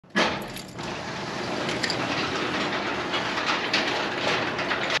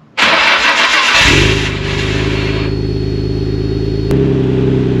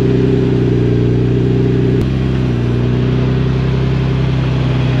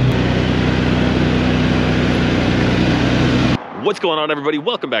What's going on, everybody?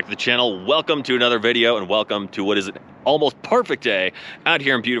 Welcome back to the channel. Welcome to another video, and welcome to what is an almost perfect day out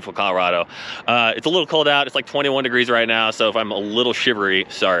here in beautiful Colorado. It's a little cold out. It's like 21 degrees right now, so if I'm a little shivery,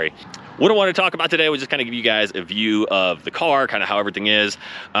 sorry. What I want to talk about today was just kind of give you guys a view of the car, kind of how everything is.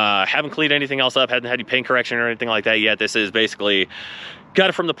 Haven't cleaned anything else up, haven't had any paint correction or anything like that yet. This is basically got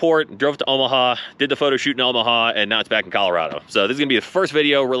it from the port, drove to Omaha, did the photo shoot in Omaha, and now it's back in Colorado. So this is gonna be the first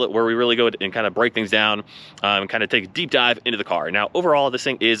video where we really go and kind of break things down and kind of take a deep dive into the car. Now, overall, this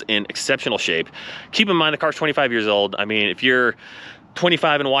thing is in exceptional shape. Keep in mind, the car's 25 years old. I mean, if you're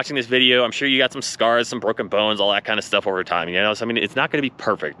 25 and watching this video, I'm sure you got some scars, some broken bones, all that kind of stuff over time, you know? So I mean, it's not gonna be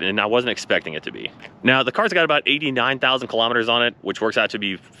perfect, and I wasn't expecting it to be. Now, the car's got about 89,000 kilometers on it, which works out to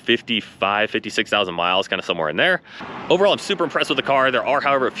be 56,000 miles, kind of somewhere in there. Overall, I'm super impressed with the car. There are,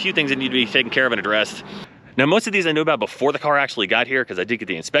 however, a few things that need to be taken care of and addressed. Now, most of these I knew about before the car actually got here because I did get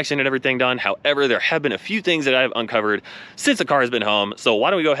the inspection and everything done. However, there have been a few things that I've uncovered since the car has been home. So why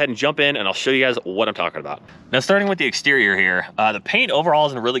don't we go ahead and jump in and I'll show you guys what I'm talking about. Now, starting with the exterior here, the paint overall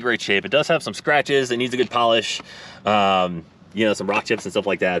is in really great shape. It does have some scratches. It needs a good polish. You know, some rock chips and stuff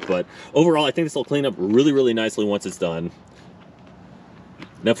like that. But overall, I think this will clean up really, really nicely once it's done.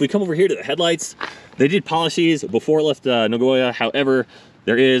 Now, if we come over here to the headlights, they did polish these before it left Nagoya. However,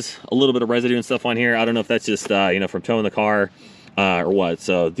 there is a little bit of residue and stuff on here. I don't know if that's just, you know, from towing the car or what.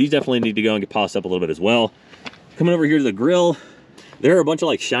 So these definitely need to go and get polished up a little bit as well. Coming over here to the grill, there are a bunch of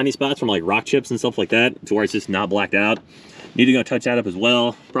like shiny spots from like rock chips and stuff like that to where it's just not blacked out. Need to go touch that up as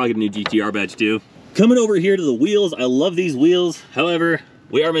well. Probably get a new GTR badge too. Coming over here to the wheels, I love these wheels. However,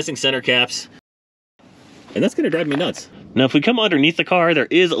 we are missing center caps, and that's gonna drive me nuts. Now, if we come underneath the car, there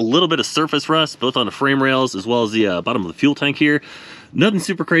is a little bit of surface rust, both on the frame rails as well as the bottom of the fuel tank here. Nothing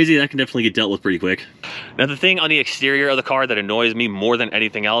super crazy. That can definitely get dealt with pretty quick. Now, the thing on the exterior of the car that annoys me more than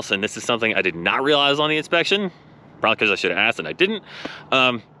anything else, and this is something I did not realize on the inspection, probably because I should have asked and I didn't,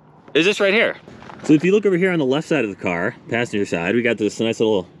 is this right here. So if you look over here on the left side of the car, passenger side, we got this nice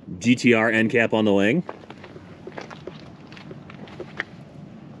little GTR end cap on the wing.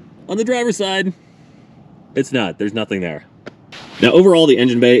 On the driver's side, it's not. There's nothing there. Now, overall, the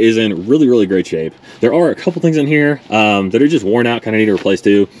engine bay is in really, really great shape. There are a couple things in here that are just worn out, kind of need to replace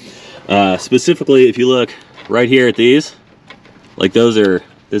too. Specifically, if you look right here at these, like this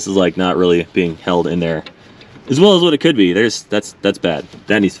is like not really being held in there as well as what it could be. That's bad.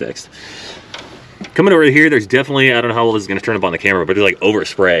 That needs fixed. Coming over here, there's definitely, I don't know how well this is going to turn up on the camera, but there's like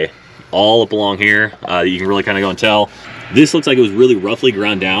overspray all up along here. You can really kind of go and tell. This looks like it was really roughly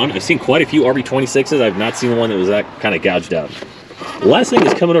ground down. I've seen quite a few RB26s. I've not seen one that was that kind of gouged out. The last thing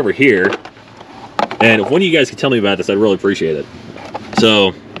is coming over here, and if one of you guys could tell me about this, I'd really appreciate it.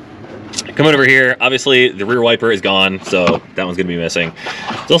 So, coming over here, obviously the rear wiper is gone, so that one's gonna be missing.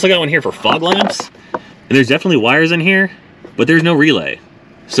 There's also got one here for fog lamps, and there's definitely wires in here, but there's no relay.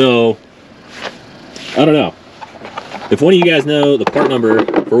 So, I don't know. If one of you guys know the part number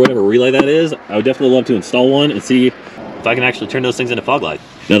for whatever relay that is, I would definitely love to install one and see if I can actually turn those things into fog lights.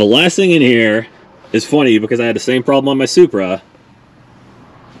 Now, the last thing in here is funny because I had the same problem on my Supra.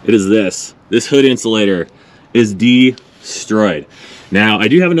 It is this. This hood insulator is destroyed. Now, I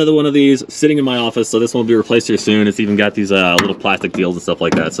do have another one of these sitting in my office, so this one will be replaced here soon. It's even got these little plastic deals and stuff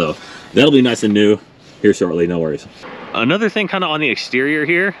like that, so that'll be nice and new here shortly, no worries. Another thing kind of on the exterior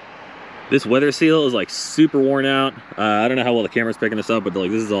here, this weather seal is like super worn out. I don't know how well the camera's picking this up, but like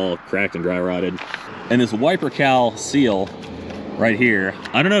this is all cracked and dry rotted. And this wiper cowl seal right here,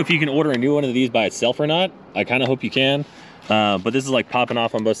 I don't know if you can order a new one of these by itself or not. I kind of hope you can. But this is like popping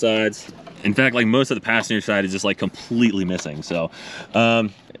off on both sides. In fact, like most of the passenger side is just like completely missing. So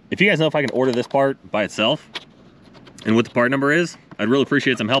if you guys know if I can order this part by itself and what the part number is, I'd really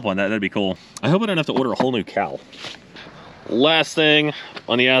appreciate some help on that. That'd be cool. I hope I don't have to order a whole new cowl. Last thing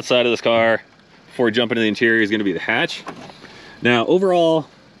on the outside of this car before we jump into the interior is going to be the hatch. Now, overall,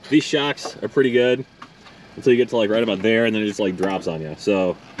 these shocks are pretty good until you get to like right about there, and then it just like drops on you.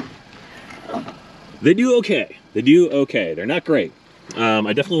 So they do okay. They do okay. They're not great.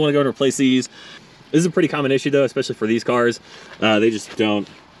 I definitely want to go and replace these. This is a pretty common issue though, especially for these cars. They just don't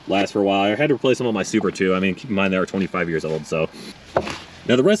last for a while. I had to replace them on my Supra too. I mean, keep in mind they were 25 years old. So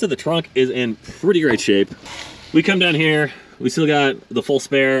now the rest of the trunk is in pretty great shape. We come down here, we still got the full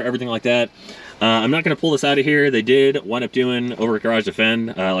spare, everything like that. I'm not going to pull this out of here. They did wind up doing over at Garage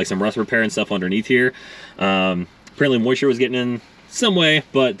Defend, like some rust repair and stuff underneath here. Apparently moisture was getting in some way,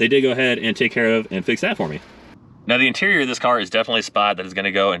 but they did go ahead and take care of and fix that for me. Now, the interior of this car is definitely a spot that is going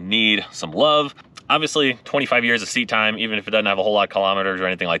to go and need some love. Obviously, 25 years of seat time, even if it doesn't have a whole lot of kilometers or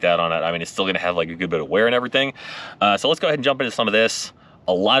anything like that on it, I mean, it's still going to have like a good bit of wear and everything. So let's go ahead and jump into some of this.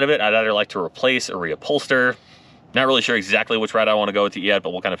 A lot of it I'd either like to replace or reupholster. Not really sure exactly which route I want to go with it yet,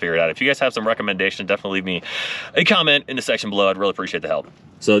 but we'll kind of figure it out. If you guys have some recommendations, definitely leave me a comment in the section below. I'd really appreciate the help.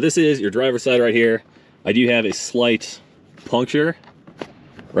 So this is your driver's side right here. I do have a slight puncture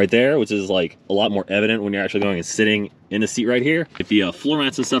right there, which is like a lot more evident when you're actually going and sitting in the seat right here. If the floor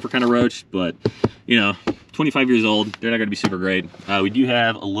mats and stuff are kind of roached, but you know, 25 years old, they're not going to be super great. We do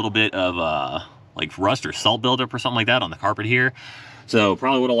have a little bit of like rust or salt buildup or something like that on the carpet here. So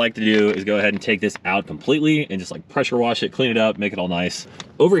probably what I'd like to do is go ahead and take this out completely and just like pressure wash it, clean it up, make it all nice.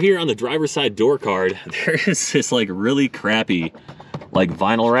 Over here on the driver's side door card, there is this like really crappy like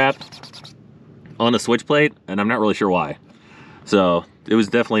vinyl wrap on the switch plate, and I'm not really sure why. So it was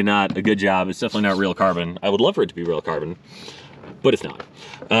definitely not a good job. It's definitely not real carbon. I would love for it to be real carbon, but it's not.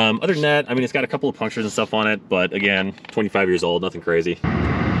 Other than that, I mean, it's got a couple of punctures and stuff on it, but again, 25 years old, nothing crazy.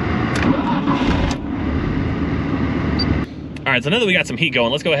 All right, so now that we got some heat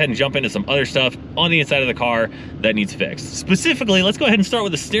going, let's go ahead and jump into some other stuff on the inside of the car that needs fixed. Specifically, let's go ahead and start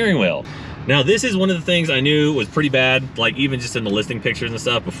with the steering wheel. Now, this is one of the things I knew was pretty bad, like even just in the listing pictures and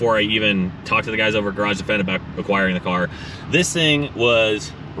stuff before I even talked to the guys over at Garage Defend about acquiring the car. This thing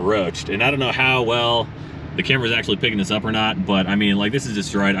was roached, and I don't know how well the camera's actually picking this up or not, but I mean, like, this is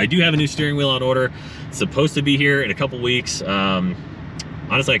destroyed. I do have a new steering wheel on order. It's supposed to be here in a couple weeks.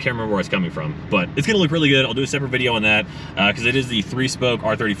 Honestly, I can't remember where it's coming from, but it's gonna look really good. I'll do a separate video on that because it is the 3-spoke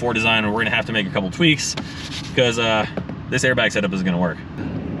R34 design, and we're gonna have to make a couple tweaks because this airbag setup isn't gonna work.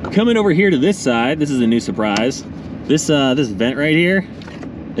 Coming over here to this side, this is a new surprise. This vent right here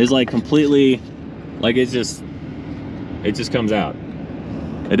is like completely, like it just comes out.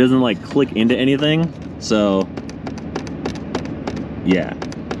 It doesn't like click into anything, so yeah.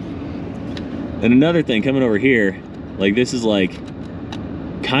 And another thing coming over here, like this is like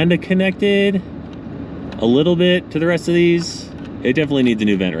kind of connected a little bit to the rest of these. It definitely needs a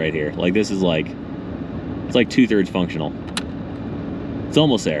new vent right here. Like this is like, it's like 2/3 functional. It's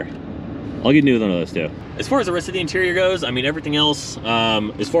almost there. I'll get new one of those too. As far as the rest of the interior goes, I mean, everything else,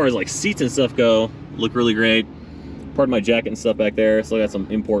 as far as like seats and stuff go, look really great. Pardon my jacket and stuff back there. Still got some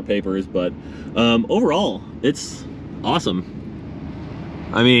import papers, but overall, it's awesome.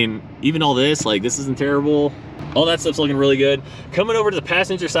 I mean, even all this, like this isn't terrible. All that stuff's looking really good. Coming over to the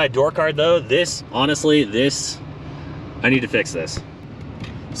passenger side door card though, this, honestly, I need to fix this.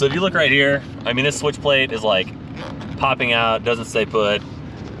 So if you look right here, I mean, this switch plate is like popping out, doesn't stay put.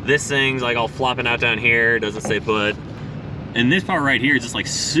 This thing's like all flopping out down here, doesn't stay put. And this part right here is just like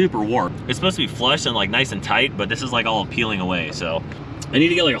super warped. It's supposed to be flush and like nice and tight, but this is like all peeling away. So I need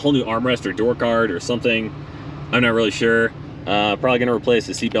to get like a whole new armrest or door card or something. I'm not really sure. Probably gonna replace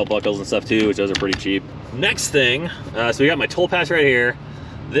the seatbelt buckles and stuff too, which those are pretty cheap. Next thing, so we got my toll pass right here.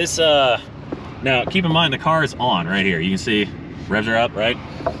 This, now keep in mind the car is on right here. You can see revs are up, right?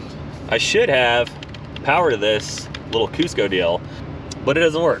 I should have power to this little Cusco deal, but it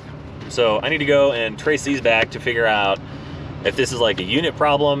doesn't work. So I need to go and trace these back to figure out if this is like a unit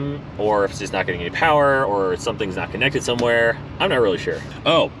problem or if it's just not getting any power or something's not connected somewhere. I'm not really sure.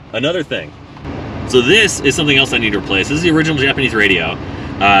 Oh, another thing. So this is something else I need to replace. This is the original Japanese radio.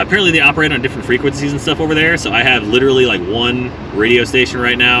 Apparently they operate on different frequencies and stuff over there, so I have literally like one radio station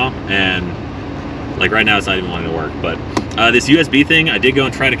right now, and like right now it's not even wanting to work. But this USB thing, I did go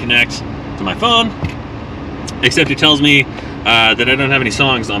and try to connect to my phone, except it tells me that I don't have any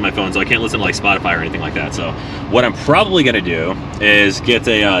songs on my phone, so I can't listen to like Spotify or anything like that. So what I'm probably gonna do is get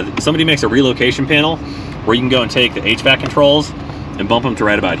somebody makes a relocation panel where you can go and take the HVAC controls and bump them to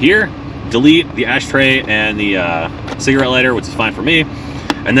right about here, delete the ashtray and the cigarette lighter, which is fine for me.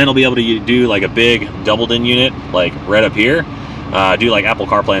 And then I'll be able to do like a big doubled in unit, like right up here, do like Apple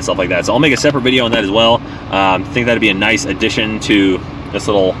CarPlay and stuff like that. So I'll make a separate video on that as well. I think that'd be a nice addition to this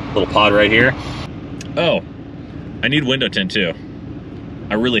little pod right here. Oh, I need window tint too.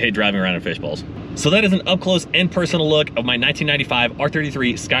 I really hate driving around in fishbowls. So that is an up close and personal look of my 1995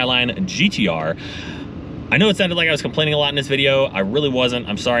 R33 Skyline GTR. I know it sounded like I was complaining a lot in this video. I really wasn't.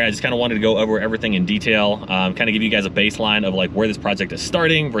 I'm sorry. I just kind of wanted to go over everything in detail, kind of give you guys a baseline of like where this project is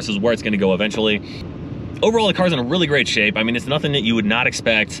starting versus where it's going to go eventually. Overall, the car's in a really great shape. I mean, it's nothing that you would not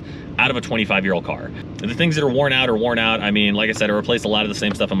expect out of a 25-year-old car. The things that are worn out are worn out. I mean, like I said, I replaced a lot of the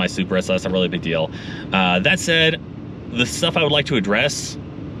same stuff in my Supra, so that's not really a big deal. That said, the stuff I would like to address,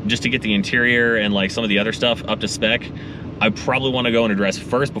 just to get the interior and like some of the other stuff up to spec, I probably want to go and address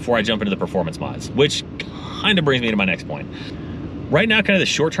first before I jump into the performance mods, which kind of brings me to my next point. Right now, kind of the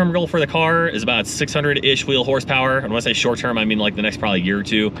short-term goal for the car is about 600-ish wheel horsepower. And when I say short-term, I mean like the next probably year or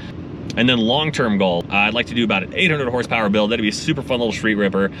two. And then long-term goal, I'd like to do about an 800 horsepower build. That'd be a super fun little street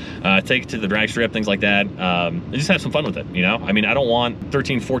ripper. Take it to the drag strip, things like that. And just have some fun with it, you know? I mean, I don't want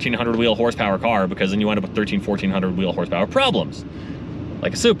 1400 wheel horsepower car, because then you wind up with 1400 wheel horsepower problems,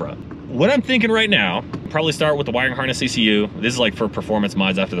 like a Supra. What I'm thinking right now, probably start with the wiring harness ECU. This is like for performance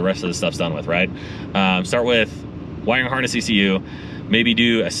mods after the rest of the stuff's done with, right? Start with wiring harness ECU. Maybe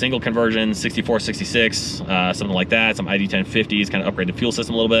do a single conversion, 6466, something like that, some ID 1050s, kind of upgrade the fuel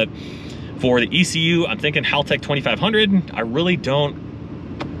system a little bit. For the ECU, I'm thinking Haltech 2500. I really don't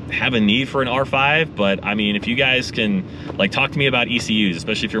have a need for an R5, but I mean, if you guys can like talk to me about ECUs,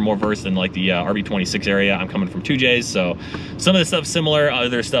 especially if you're more versed in like the RB26 area. I'm coming from 2Js, so some of the stuff's similar,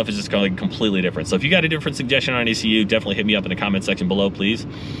 other stuff is just going completely different. So if you got a different suggestion on ECU, definitely hit me up in the comment section below, please.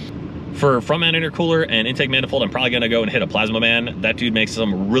 For front mount intercooler and intake manifold, I'm probably gonna go and hit a Plasma Man. That dude makes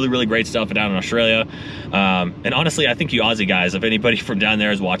some really, really great stuff down in Australia. And honestly, I think you Aussie guys, if anybody from down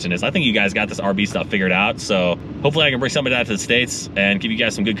there is watching this, I think you guys got this RB stuff figured out. So hopefully I can bring some of that to the States and give you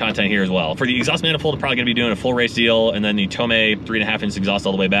guys some good content here as well. For the exhaust manifold, I'm probably gonna be doing a full race deal, and then the Tomei 3.5 inch exhaust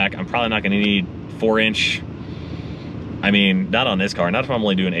all the way back. I'm probably not gonna need 4-inch. I mean, not on this car, not if I'm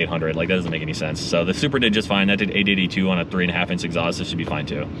only doing 800, like that doesn't make any sense. So the Supra did just fine. That did 882 on a 3.5 inch exhaust. This should be fine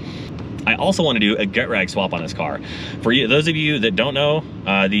too. I also want to do a gut rag swap on this car. For you, those of you that don't know,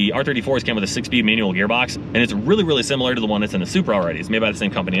 the R34s came with a 6-speed manual gearbox, and it's really, really similar to the one that's in the Supra already. It's made by the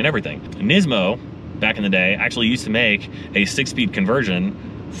same company and everything. Nismo, back in the day, actually used to make a 6-speed conversion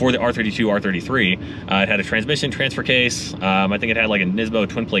for the R32, R33. It had a transmission transfer case. I think it had like a Nismo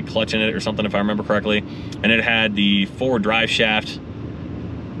twin plate clutch in it or something, if I remember correctly. And it had the forward drive shaft.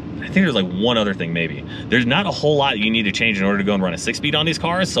 I think there's like one other thing maybe. There's not a whole lot you need to change in order to go and run a 6-speed on these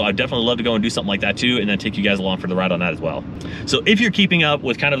cars, so I'd definitely love to go and do something like that too, and then take you guys along for the ride on that as well. So if you're keeping up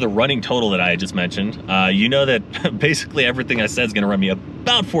with kind of the running total that I had just mentioned, you know that basically everything I said is gonna run me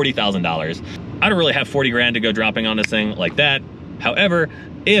about $40,000. I don't really have 40 grand to go dropping on this thing like that. However,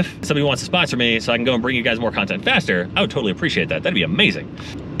 if somebody wants to sponsor me so I can go and bring you guys more content faster, I would totally appreciate that. That'd be amazing.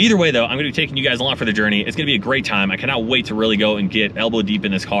 Either way though, I'm gonna be taking you guys along for the journey. It's gonna be a great time. I cannot wait to really go and get elbow deep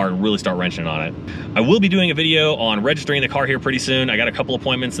in this car and really start wrenching on it. I will be doing a video on registering the car here pretty soon. I got a couple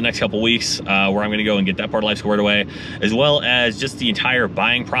appointments the next couple weeks where I'm gonna go and get that part of life squared away, as well as just the entire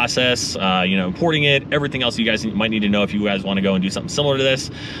buying process, you know, importing it, everything else you guys might need to know if you guys wanna go and do something similar to this.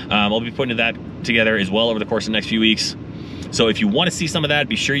 I'll be putting that together as well over the course of the next few weeks. So if you want to see some of that,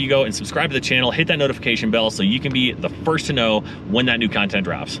 be sure you go and subscribe to the channel, hit that notification bell so you can be the first to know when that new content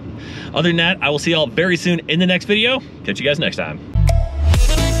drops. Other than that, I will see y'all very soon in the next video. Catch you guys next time.